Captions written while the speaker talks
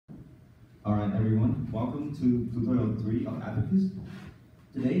Alright everyone, welcome to tutorial 3 of ABAQUS.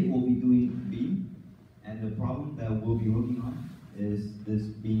 Today we'll be doing beam, and the problem that we'll be working on is this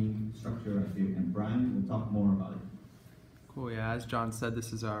beam structure right here, and Brian will talk more about it. Cool, yeah, as John said,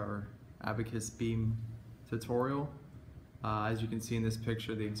 this is our ABAQUS beam tutorial. As you can see in this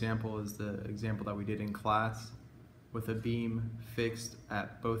picture, the example is the example that we did in class with a beam fixed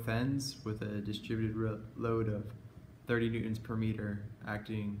at both ends with a distributed load of 30 newtons per meter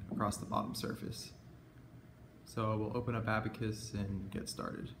acting across the bottom surface. So we'll open up ABAQUS and get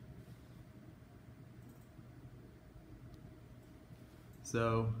started.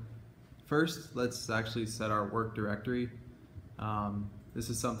 So first, let's actually set our work directory. This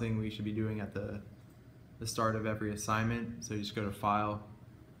is something we should be doing at the start of every assignment. So you just go to File,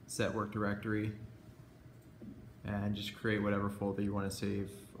 Set Work Directory, and just create whatever folder you want to save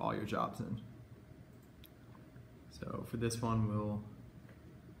all your jobs in. So for this one, we'll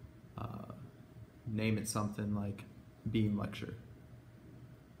name it something like Beam Lecture.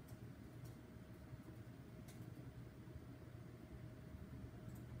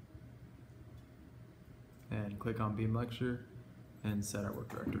 And click on Beam Lecture and set our work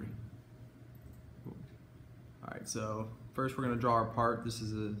directory. Cool. Alright, so first we're going to draw our part.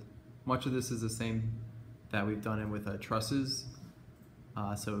 Much of this is the same that we've done it with trusses.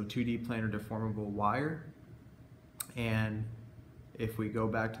 So 2D planar deformable wire. And if we go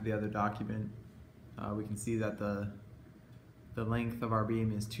back to the other document, we can see that the length of our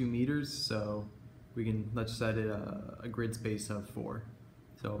beam is 2 meters, so let's set it a grid space of 4.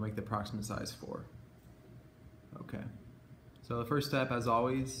 So we'll make the approximate size 4. Okay. So the first step, as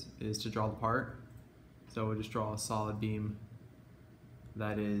always, is to draw the part. So we'll just draw a solid beam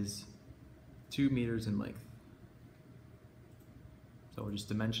that is 2 meters in length. So we'll just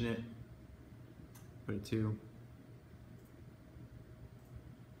dimension it, put it 2.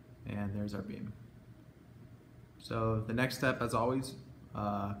 And there's our beam. So the next step, as always,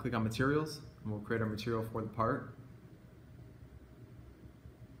 click on materials, and we'll create our material for the part.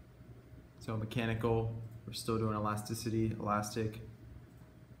 So mechanical, we're still doing elasticity, elastic,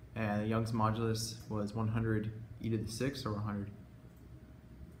 and Young's modulus was 100 e to the 6, or 100.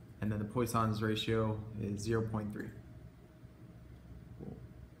 And then the Poisson's ratio is 0.3. Cool.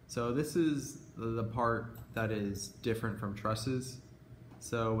 So this is the part that is different from trusses.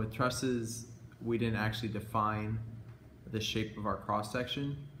 So with trusses, we didn't actually define the shape of our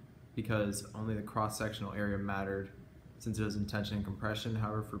cross-section because only the cross-sectional area mattered since it was in tension and compression.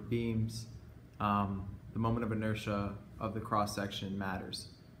 However, for beams, the moment of inertia of the cross-section matters.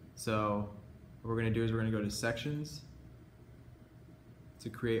 So what we're going to do is we're going to go to sections to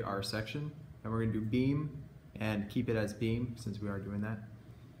create our section, and we're going to do beam and keep it as beam since we are doing that.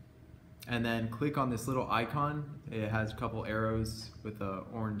 And then click on this little icon. It has a couple arrows with an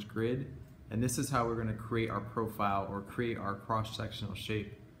orange grid, and this is how we're going to create our profile or create our cross-sectional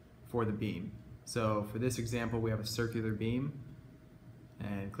shape for the beam. So for this example, we have a circular beam,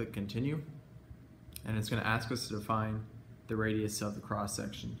 and click continue, and it's going to ask us to define the radius of the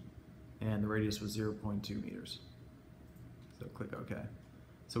cross-section, and the radius was 0.2 meters. So click OK.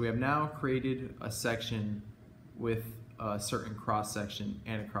 So we have now created a section with a certain cross-section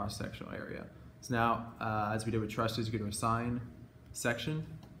and a cross-sectional area. So now, as we did with trusses, you go to assign section,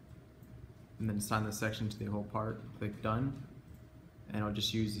 and then assign the section to the whole part. Click done, and I'll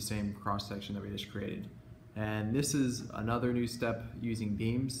just use the same cross-section that we just created. And this is another new step using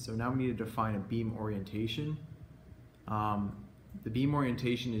beams. So now we need to define a beam orientation. The beam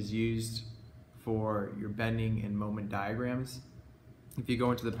orientation is used for your bending and moment diagrams. If you go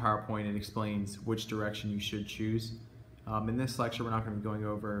into the PowerPoint, it explains which direction you should choose. In this lecture, we're not going to be going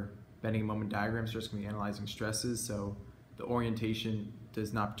over bending and moment diagrams, we're just going to be analyzing stresses, so the orientation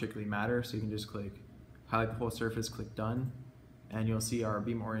does not particularly matter, so you can just highlight the whole surface, click done, and you'll see our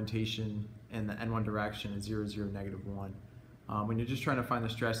beam orientation in the N1 direction is 0, 0, -1. When you're just trying to find the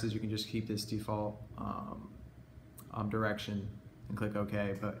stresses, you can just keep this default direction and click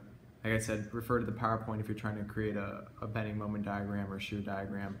OK, but like I said, refer to the PowerPoint if you're trying to create a bending moment diagram or shear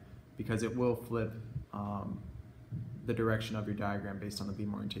diagram, because it will flip the direction of your diagram based on the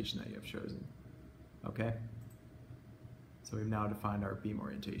beam orientation that you have chosen. Okay? So we've now defined our beam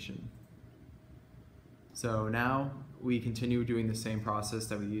orientation. So now we continue doing the same process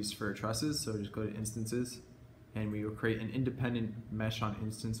that we used for trusses, so just go to instances, and we will create an independent mesh on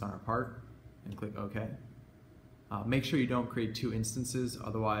instance on our part, and click OK. Make sure you don't create 2 instances,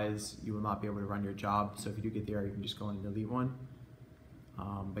 otherwise you will not be able to run your job. So if you do get the error, you can just go in and delete one.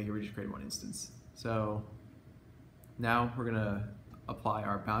 But here we just created 1 instance. So now we're going to apply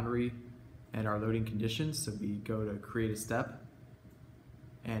our boundary and our loading conditions. So we go to create a step,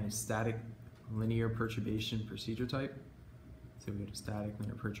 and a static linear perturbation procedure type. So we go to static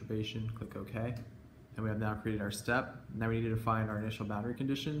linear perturbation, click OK. And we have now created our step. Now we need to define our initial boundary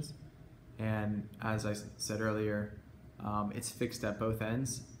conditions. And as I said earlier, it's fixed at both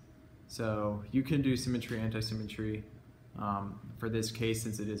ends. So you can do symmetry, anti-symmetry for this case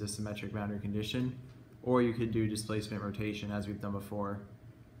since it is a symmetric boundary condition, or you could do displacement rotation as we've done before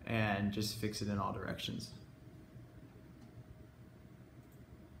and just fix it in all directions.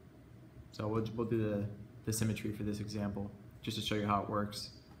 So we'll do the symmetry for this example just to show you how it works.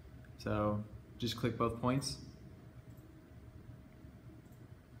 So just click both points,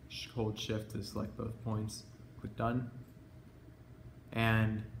 hold shift to select both points, click done.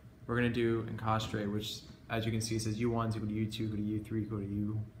 And we're going to do encastrate, which as you can see says U1 is equal to U2 equal to U3 equal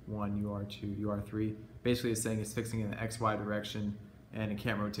to U1, UR2, UR3. Basically it's saying it's fixing in the XY direction and it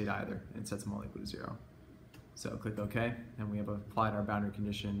can't rotate either and sets them all equal to 0. So click OK, and we have applied our boundary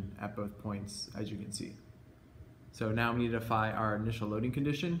condition at both points as you can see. So now we need to define our initial loading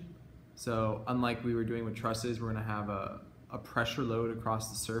condition. So unlike we were doing with trusses, we're going to have a pressure load across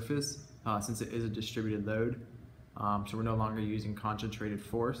the surface since it is a distributed load. So we're no longer using concentrated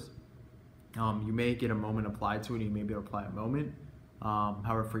force. You may get a moment applied to it, and you may be able to apply a moment.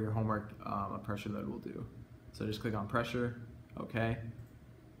 However, for your homework, a pressure load will do. So just click on pressure, OK,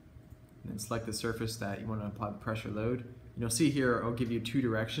 and then select the surface that you want to apply the pressure load. And you'll see here, I'll give you two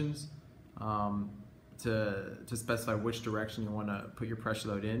directions to specify which direction you want to put your pressure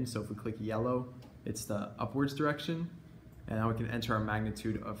load in. So if we click yellow, it's the upwards direction, and now we can enter our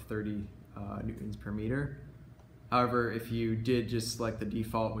magnitude of 30 newtons per meter. However, if you did just select the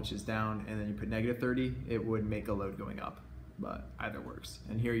default, which is down, and then you put negative 30, it would make a load going up, but either works.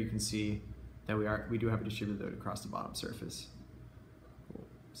 And here you can see that we do have a distributed load across the bottom surface. Cool.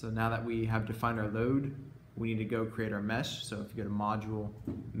 So now that we have defined our load, we need to go create our mesh. So if you go to module,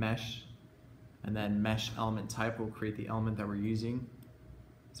 mesh, and then mesh element type, we'll create the element that we're using.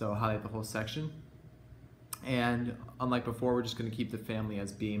 So highlight the whole section. And unlike before, we're just going to keep the family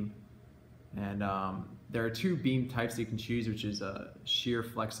as beam. And there are two beam types that you can choose, which is shear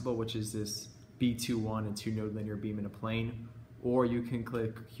flexible, which is this B21 and 2 node linear beam in a plane, or you can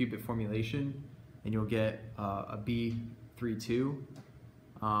click qubit formulation and you'll get a B32.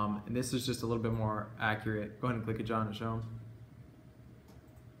 And this is just a little bit more accurate. Go ahead and click it, John, to show them.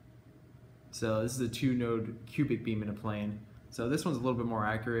 So this is a 2 node cubic beam in a plane. So this one's a little bit more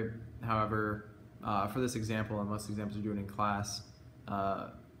accurate. However, for this example, and most examples are doing in class,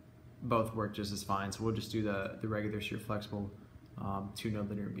 both work just as fine. So we'll just do the regular shear flexible 2 node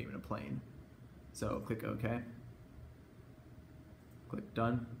linear beam in a plane. So click OK. Click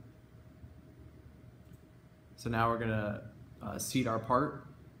done. So now we're gonna seat our part.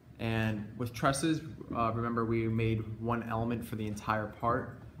 And with trusses, remember we made one element for the entire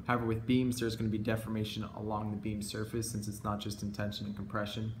part. However, with beams, there's going to be deformation along the beam surface since it's not just in tension and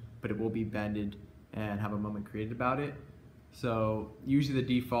compression, but it will be bended and have a moment created about it. So usually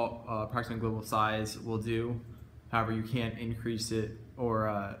the default approximate global size will do. However, you can't increase it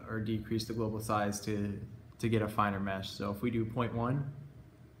or decrease the global size to get a finer mesh. So if we do 0.1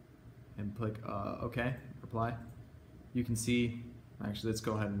 and click OK, apply, you can see. Actually, let's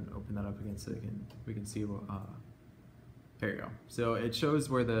go ahead and open that up again so we can see what. There you go. So it shows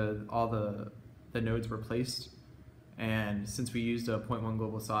where all the nodes were placed, and since we used a 0.1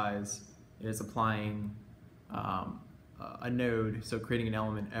 global size, it is applying a node, so creating an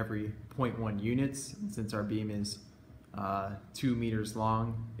element every 0.1 units. And since our beam is 2 meters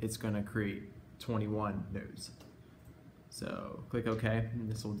long, it's going to create 21 nodes. So click OK, and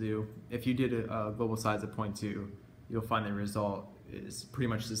this will do. If you did a global size of 0.2, you'll find the result is pretty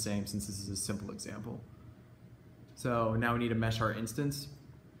much the same since this is a simple example. So now we need to mesh our instance.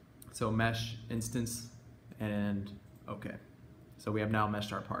 So mesh instance and OK. So we have now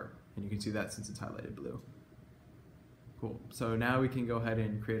meshed our part, and you can see that since it's highlighted blue. Cool. So now we can go ahead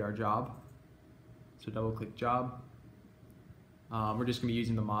and create our job. So double click job. We're just going to be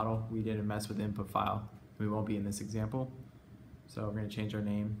using the model. We didn't mess with the input file. We won't be in this example. So we're going to change our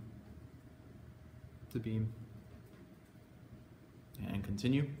name to beam and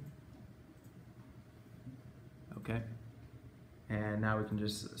continue. Okay. And now we can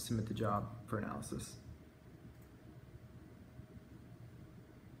just submit the job for analysis.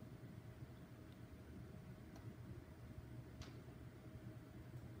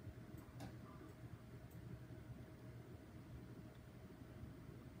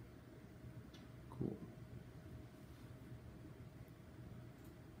 Cool.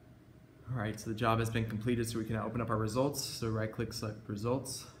 All right, so the job has been completed, so we can now open up our results. So right click, select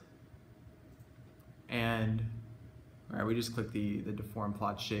results. And all Alright, we just click the deform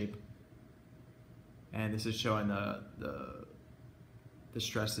plot shape, and this is showing the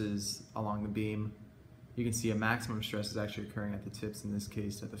stresses along the beam. You can see a maximum stress is actually occurring at the tips, in this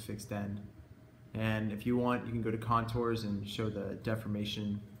case at the fixed end. And if you want, you can go to contours and show the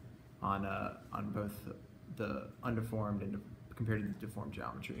deformation on both the undeformed and compared to the deformed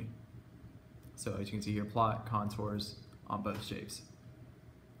geometry. So as you can see here, plot contours on both shapes,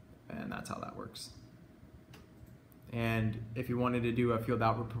 and that's how that works. And if you wanted to do a field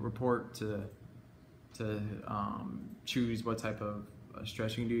output report to choose what type of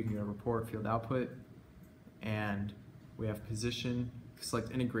stress you can do, you can go to report field output, and we have position,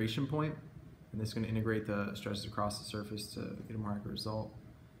 select integration point, and this is going to integrate the stresses across the surface to get a more accurate result.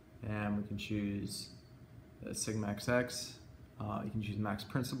 And we can choose sigma xx, you can choose max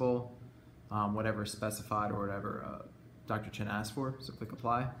principal, whatever is specified or whatever Dr. Chen asked for, so click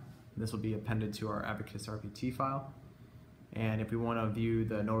apply. And this will be appended to our ABAQUS RPT file. And if we want to view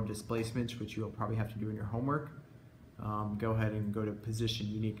the nodal displacements, which you'll probably have to do in your homework, go ahead and go to position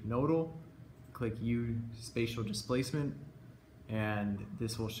unique nodal, click U spatial displacement, and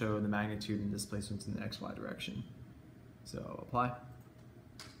this will show the magnitude and displacements in the XY direction. So apply.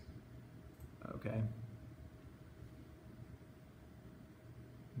 Okay.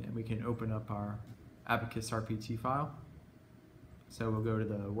 And we can open up our ABAQUS RPT file. So we'll go to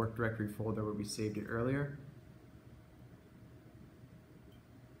the work directory folder where we saved it earlier.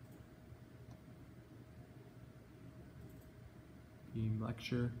 Beam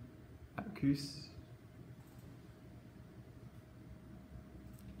lecture, ABAQUS.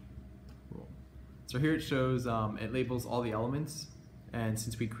 Cool. So here it shows, it labels all the elements, and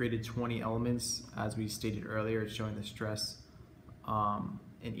since we created 20 elements, as we stated earlier, it's showing the stress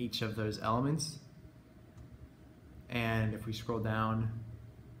in each of those elements. And if we scroll down,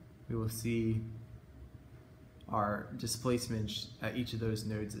 we will see our displacement at each of those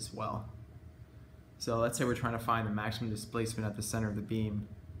nodes as well. So let's say we're trying to find the maximum displacement at the center of the beam.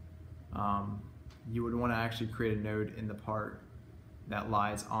 You would want to actually create a node in the part that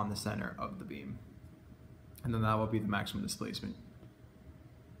lies on the center of the beam, and then that will be the maximum displacement.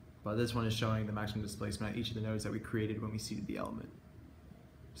 But this one is showing the maximum displacement at each of the nodes that we created when we seeded the element.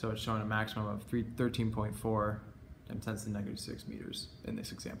 So it's showing a maximum of 13.4 10 to the -6 meters in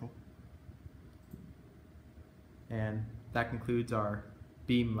this example. And that concludes our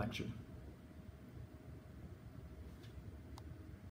beam lecture.